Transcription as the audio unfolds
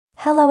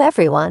Hello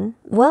everyone,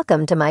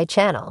 welcome to my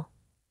channel.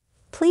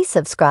 Please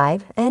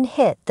subscribe and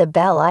hit the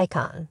bell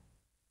icon.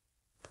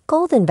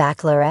 Golden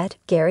Bachelorette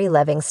Gary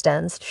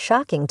Levingston's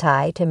shocking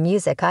tie to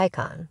music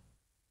icon.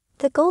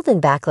 The Golden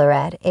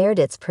Bachelorette aired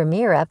its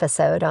premiere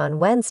episode on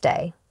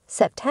Wednesday,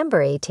 September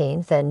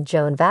 18th, and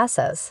Joan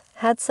Vassos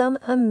had some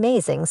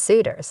amazing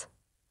suitors.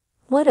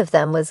 One of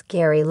them was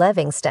Gary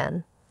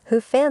Levingston,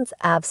 who fans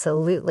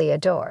absolutely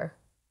adore.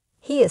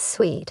 He is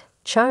sweet,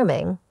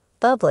 charming,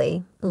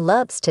 bubbly,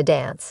 loves to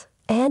dance,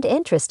 and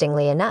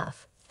interestingly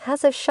enough,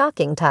 has a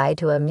shocking tie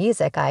to a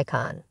music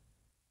icon.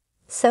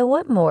 So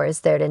what more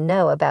is there to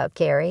know about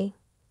Gary?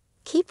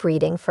 Keep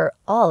reading for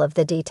all of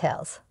the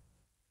details.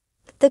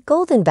 The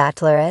Golden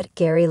Bachelorette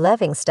Gary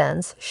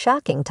Levingston's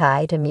shocking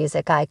tie to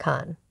music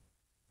icon.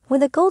 When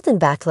the Golden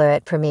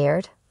Bachelorette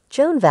premiered,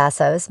 Joan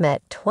Vassos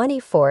met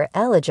 24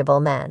 eligible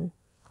men,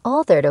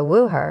 all there to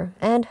woo her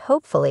and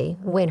hopefully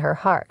win her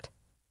heart.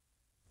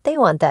 They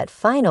want that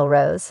final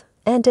rose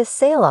and to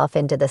sail off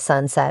into the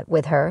sunset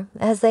with her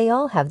as they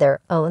all have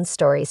their own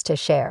stories to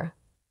share.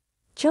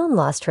 Joan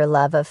lost her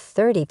love of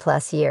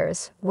 30-plus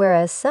years,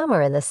 whereas some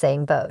are in the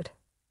same boat.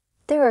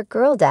 There are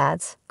girl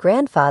dads,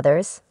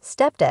 grandfathers,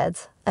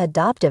 stepdads,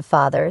 adoptive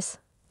fathers,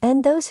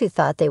 and those who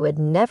thought they would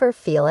never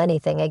feel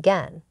anything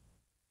again.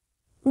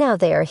 Now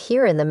they are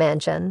here in the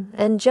mansion,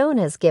 and Joan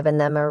has given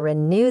them a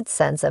renewed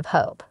sense of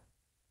hope.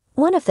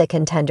 One of the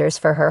contenders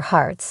for her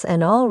hearts,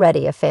 and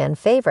already a fan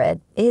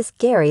favorite, is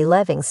Gary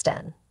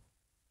Levingston.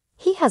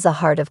 He has a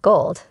heart of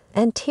gold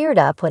and teared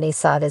up when he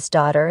saw his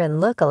daughter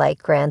and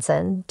look-alike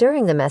grandson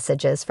during the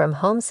Messages from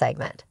Home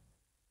segment.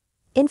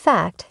 In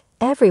fact,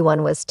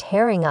 everyone was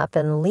tearing up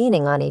and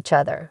leaning on each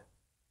other.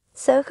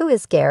 So who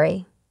is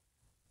Gary?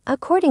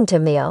 According to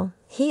Mio,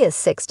 he is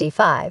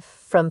 65,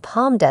 from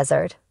Palm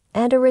Desert,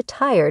 and a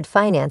retired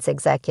finance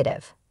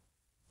executive.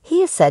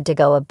 He is said to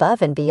go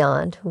above and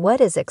beyond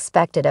what is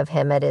expected of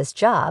him at his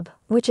job,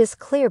 which is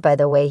clear by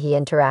the way he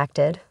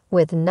interacted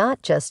with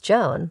not just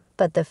Joan,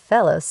 but the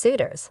fellow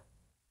suitors.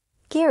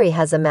 Gary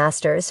has a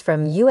master's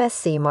from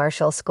USC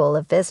Marshall School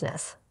of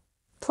Business.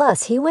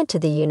 Plus, he went to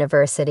the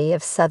University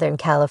of Southern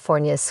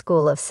California's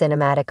School of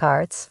Cinematic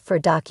Arts for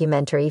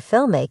documentary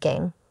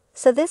filmmaking,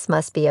 so this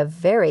must be a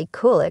very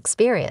cool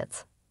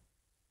experience.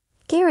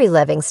 Gary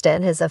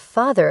Levingston is a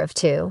father of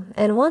two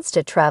and wants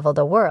to travel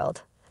the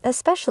world,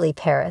 especially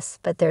Paris,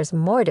 but there's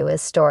more to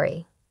his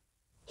story.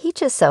 He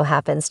just so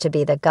happens to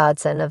be the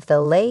godson of the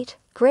late,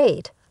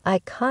 great,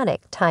 iconic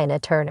Tina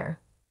Turner.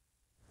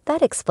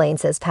 That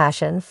explains his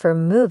passion for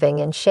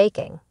moving and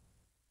shaking.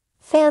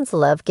 Fans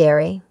love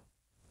Gary.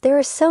 There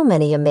are so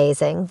many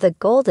amazing The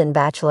Golden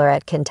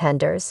Bachelorette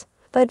contenders,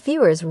 but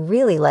viewers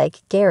really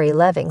like Gary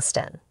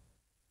Levingston.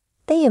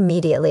 They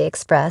immediately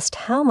expressed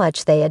how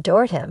much they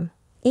adored him,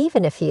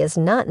 even if he is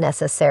not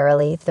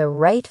necessarily the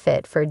right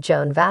fit for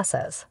Joan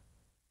Vassos.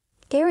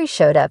 Gary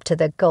showed up to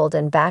the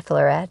Golden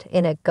Bachelorette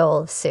in a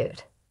gold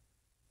suit.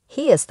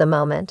 He is the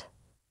moment.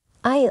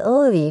 I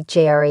love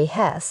Jerry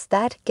Hess,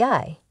 that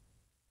guy.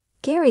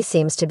 Gary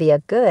seems to be a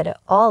good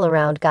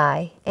all-around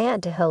guy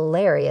and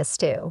hilarious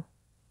too.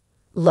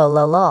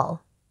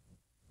 Lol.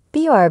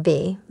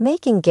 BRB,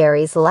 making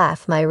Gary's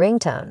laugh my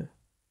ringtone.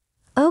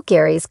 Oh,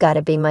 Gary's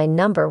gotta be my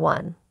number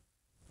one.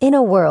 In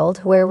a world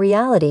where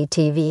reality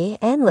TV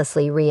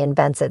endlessly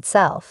reinvents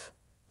itself,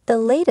 the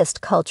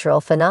latest cultural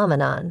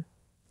phenomenon,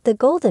 The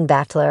Golden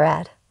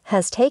Bachelorette,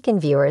 has taken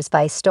viewers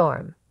by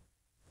storm.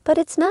 But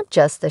it's not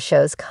just the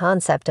show's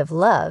concept of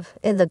love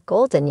in the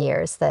golden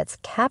years that's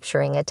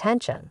capturing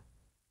attention.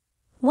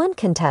 One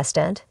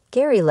contestant,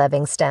 Gary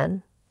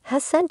Levingston,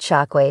 has sent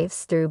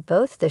shockwaves through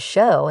both the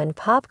show and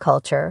pop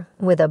culture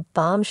with a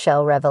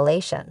bombshell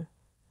revelation: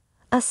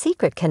 a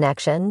secret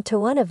connection to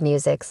one of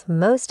music's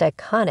most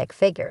iconic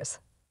figures.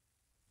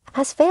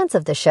 As fans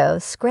of the show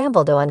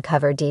scramble to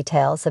uncover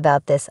details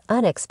about this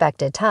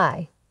unexpected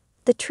tie,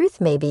 the truth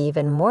may be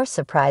even more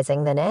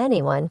surprising than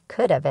anyone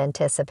could have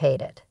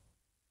anticipated.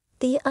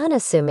 The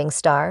unassuming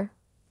star,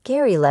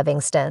 Gary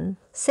Levingston,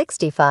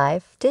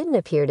 65, didn't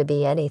appear to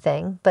be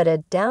anything but a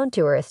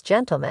down-to-earth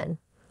gentleman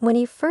when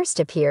he first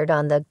appeared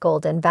on The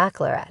Golden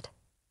Bachelorette.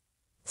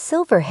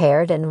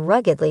 Silver-haired and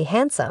ruggedly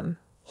handsome,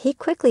 he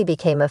quickly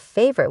became a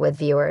favorite with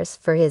viewers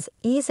for his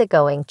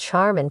easygoing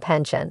charm and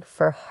penchant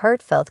for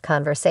heartfelt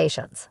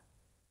conversations.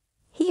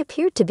 He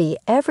appeared to be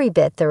every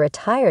bit the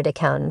retired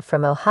accountant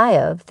from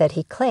Ohio that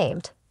he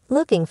claimed,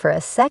 looking for a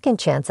second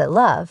chance at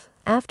love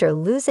after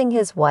losing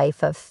his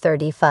wife of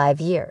 35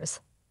 years.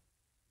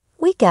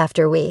 Week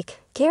after week,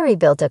 Gary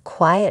built a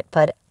quiet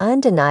but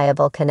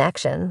undeniable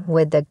connection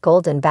with the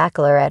Golden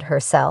Bachelorette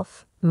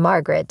herself,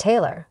 Margaret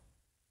Taylor.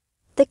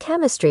 The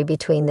chemistry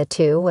between the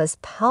two was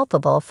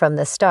palpable from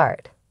the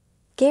start.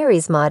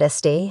 Gary's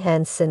modesty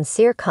and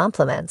sincere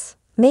compliments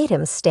made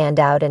him stand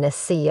out in a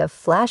sea of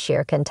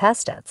flashier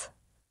contestants.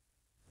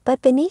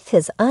 But beneath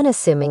his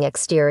unassuming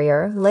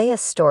exterior lay a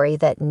story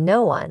that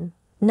no one,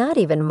 not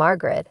even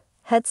Margaret,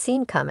 had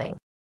seen coming.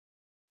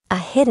 A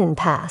hidden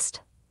past.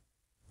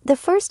 The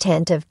first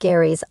hint of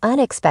Gary's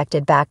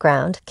unexpected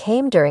background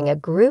came during a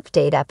group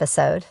date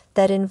episode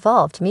that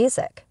involved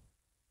music.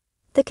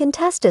 The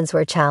contestants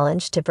were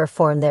challenged to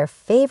perform their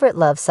favorite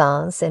love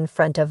songs in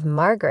front of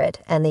Margaret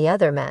and the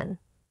other men.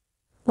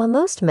 While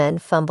most men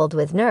fumbled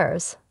with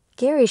nerves,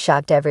 Gary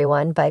shocked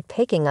everyone by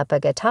picking up a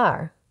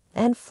guitar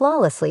and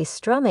flawlessly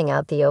strumming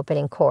out the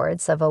opening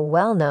chords of a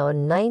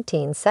well-known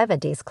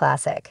 1970s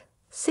classic,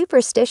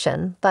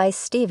 Superstition by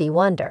Stevie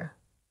Wonder.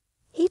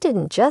 He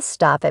didn't just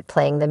stop at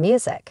playing the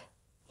music.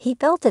 He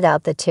belted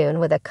out the tune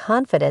with a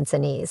confidence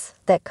and ease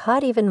that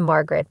caught even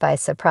Margaret by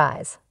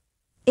surprise.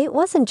 It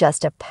wasn't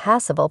just a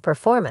passable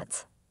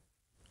performance.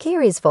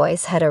 Gary's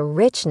voice had a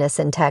richness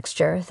and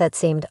texture that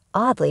seemed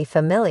oddly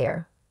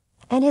familiar,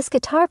 and his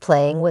guitar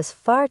playing was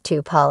far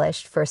too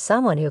polished for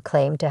someone who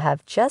claimed to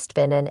have just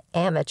been an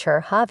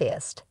amateur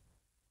hobbyist.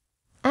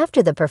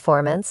 After the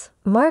performance,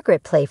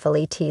 Margaret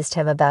playfully teased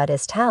him about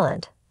his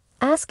talent,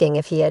 asking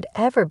if he had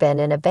ever been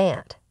in a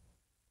band.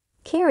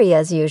 Gary,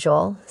 as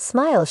usual,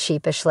 smiled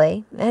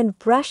sheepishly and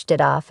brushed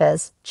it off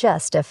as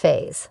just a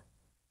phase.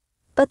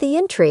 But the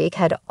intrigue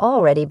had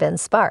already been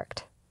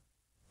sparked.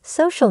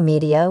 Social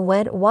media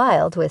went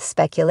wild with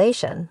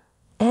speculation,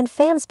 and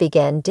fans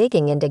began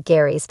digging into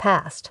Gary's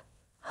past,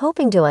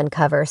 hoping to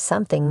uncover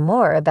something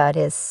more about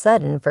his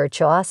sudden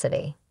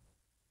virtuosity.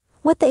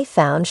 What they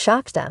found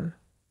shocked them,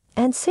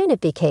 and soon it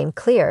became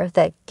clear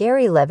that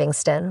Gary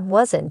Levingston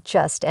wasn't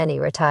just any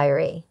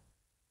retiree.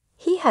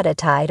 He had a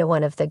tie to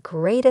one of the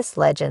greatest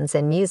legends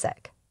in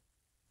music.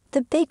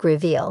 The big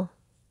reveal: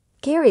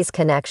 Gary's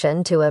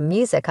connection to a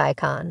music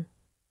icon.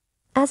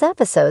 As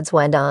episodes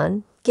went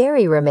on,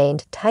 Gary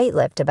remained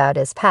tight-lipped about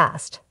his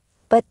past,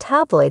 but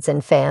tabloids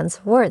and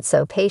fans weren't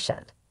so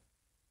patient.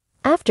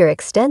 After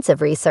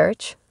extensive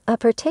research, a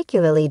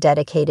particularly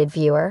dedicated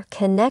viewer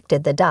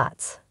connected the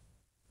dots.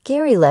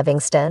 Gary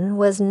Levingston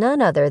was none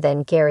other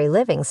than Gary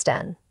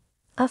Livingston,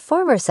 a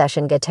former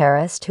session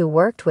guitarist who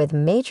worked with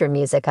major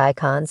music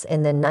icons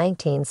in the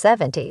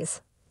 1970s,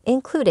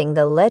 including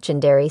the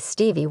legendary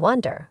Stevie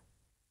Wonder.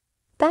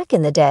 Back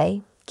in the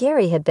day,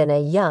 Gary had been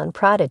a young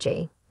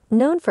prodigy,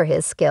 known for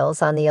his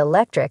skills on the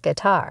electric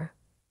guitar.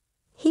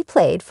 He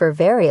played for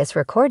various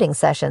recording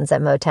sessions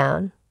at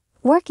Motown,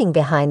 working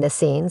behind the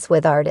scenes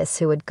with artists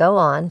who would go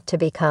on to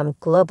become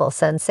global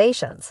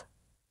sensations.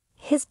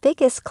 His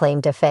biggest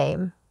claim to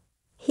fame: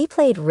 he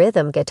played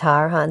rhythm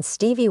guitar on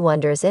Stevie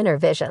Wonder's Inner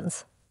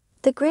Visions,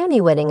 the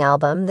Grammy-winning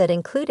album that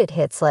included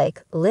hits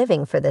like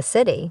Living for the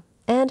City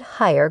and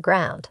Higher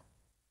Ground.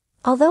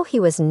 Although he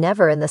was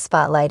never in the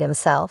spotlight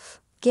himself,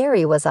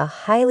 Gary was a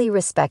highly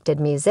respected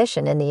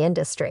musician in the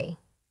industry.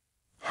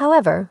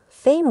 However,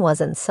 fame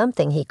wasn't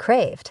something he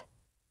craved.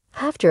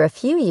 After a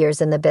few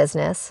years in the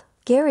business,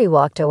 Gary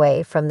walked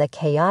away from the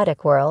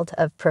chaotic world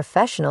of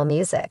professional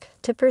music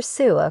to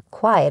pursue a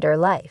quieter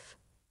life.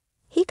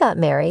 He got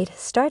married,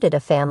 started a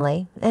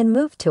family, and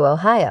moved to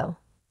Ohio,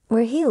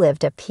 where he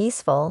lived a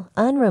peaceful,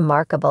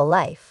 unremarkable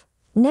life,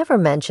 never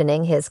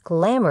mentioning his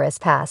glamorous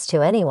past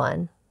to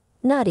anyone,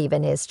 not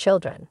even his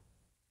children.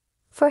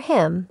 For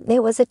him,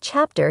 it was a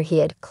chapter he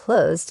had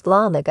closed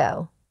long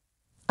ago.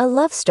 A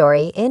love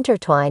story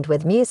intertwined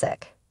with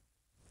music.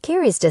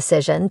 Gary's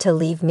decision to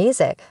leave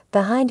music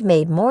behind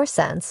made more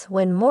sense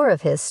when more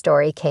of his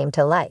story came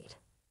to light.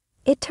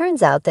 It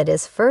turns out that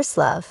his first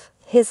love,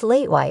 his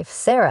late wife,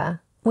 Sarah,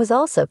 was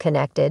also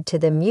connected to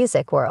the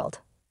music world.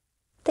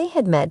 They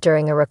had met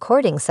during a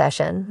recording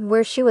session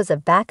where she was a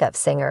backup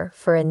singer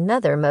for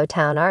another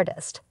Motown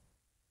artist.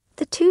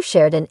 The two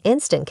shared an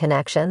instant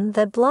connection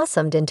that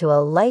blossomed into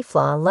a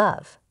lifelong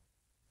love.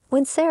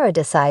 When Sarah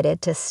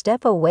decided to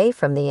step away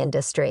from the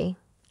industry,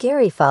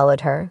 Gary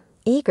followed her,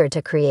 eager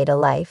to create a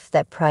life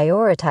that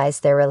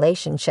prioritized their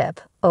relationship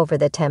over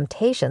the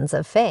temptations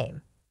of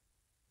fame.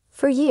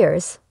 For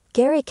years,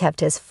 Gary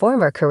kept his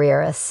former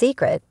career a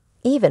secret,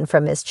 even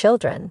from his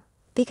children,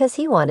 because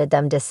he wanted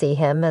them to see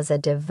him as a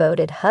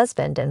devoted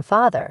husband and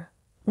father,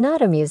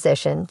 not a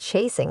musician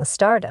chasing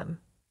stardom.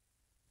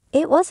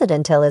 It wasn't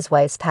until his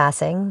wife's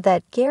passing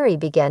that Gary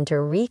began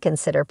to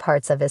reconsider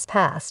parts of his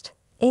past,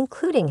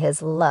 including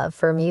his love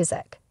for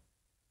music.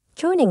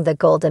 Joining the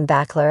Golden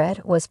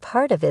Bachelorette was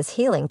part of his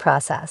healing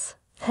process,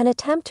 an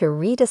attempt to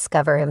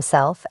rediscover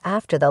himself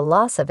after the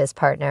loss of his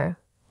partner,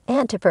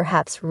 and to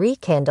perhaps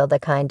rekindle the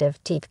kind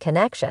of deep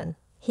connection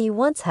he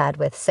once had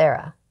with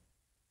Sarah.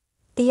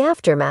 The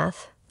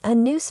aftermath: a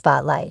new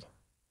spotlight.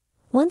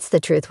 Once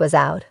the truth was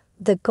out,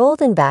 the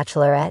Golden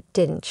Bachelorette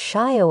didn't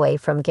shy away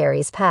from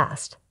Gary's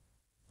past.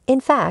 In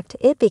fact,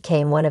 it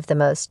became one of the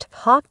most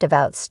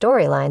talked-about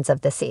storylines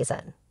of the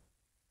season.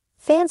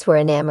 Fans were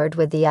enamored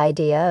with the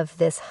idea of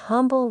this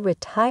humble,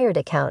 retired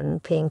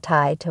accountant being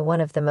tied to one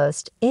of the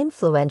most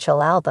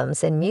influential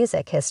albums in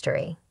music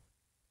history.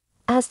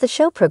 As the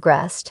show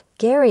progressed,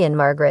 Gary and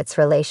Margaret's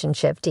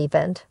relationship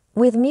deepened,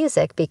 with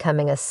music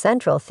becoming a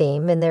central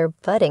theme in their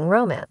budding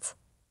romance.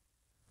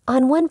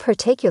 On one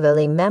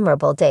particularly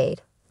memorable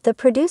date, the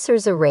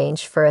producers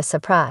arranged for a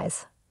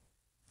surprise: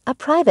 a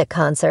private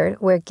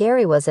concert where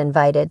Gary was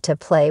invited to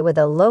play with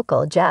a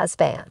local jazz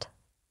band.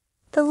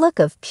 The look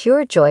of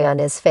pure joy on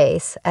his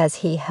face as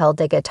he held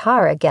the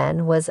guitar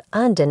again was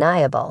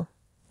undeniable,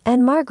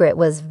 and Margaret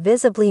was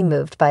visibly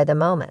moved by the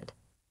moment.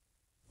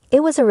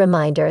 It was a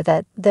reminder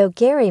that though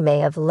Gary may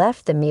have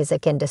left the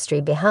music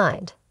industry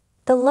behind,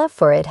 the love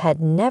for it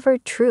had never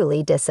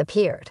truly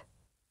disappeared.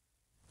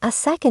 A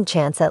second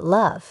chance at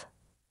love.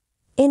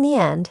 In the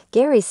end,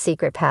 Gary's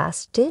secret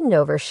past didn't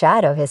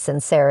overshadow his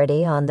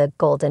sincerity on the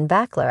Golden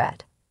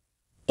Bachelorette.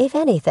 If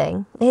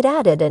anything, it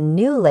added a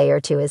new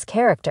layer to his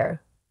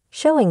character,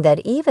 showing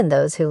that even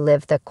those who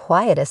live the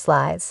quietest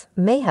lives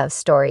may have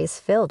stories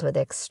filled with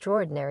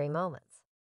extraordinary moments.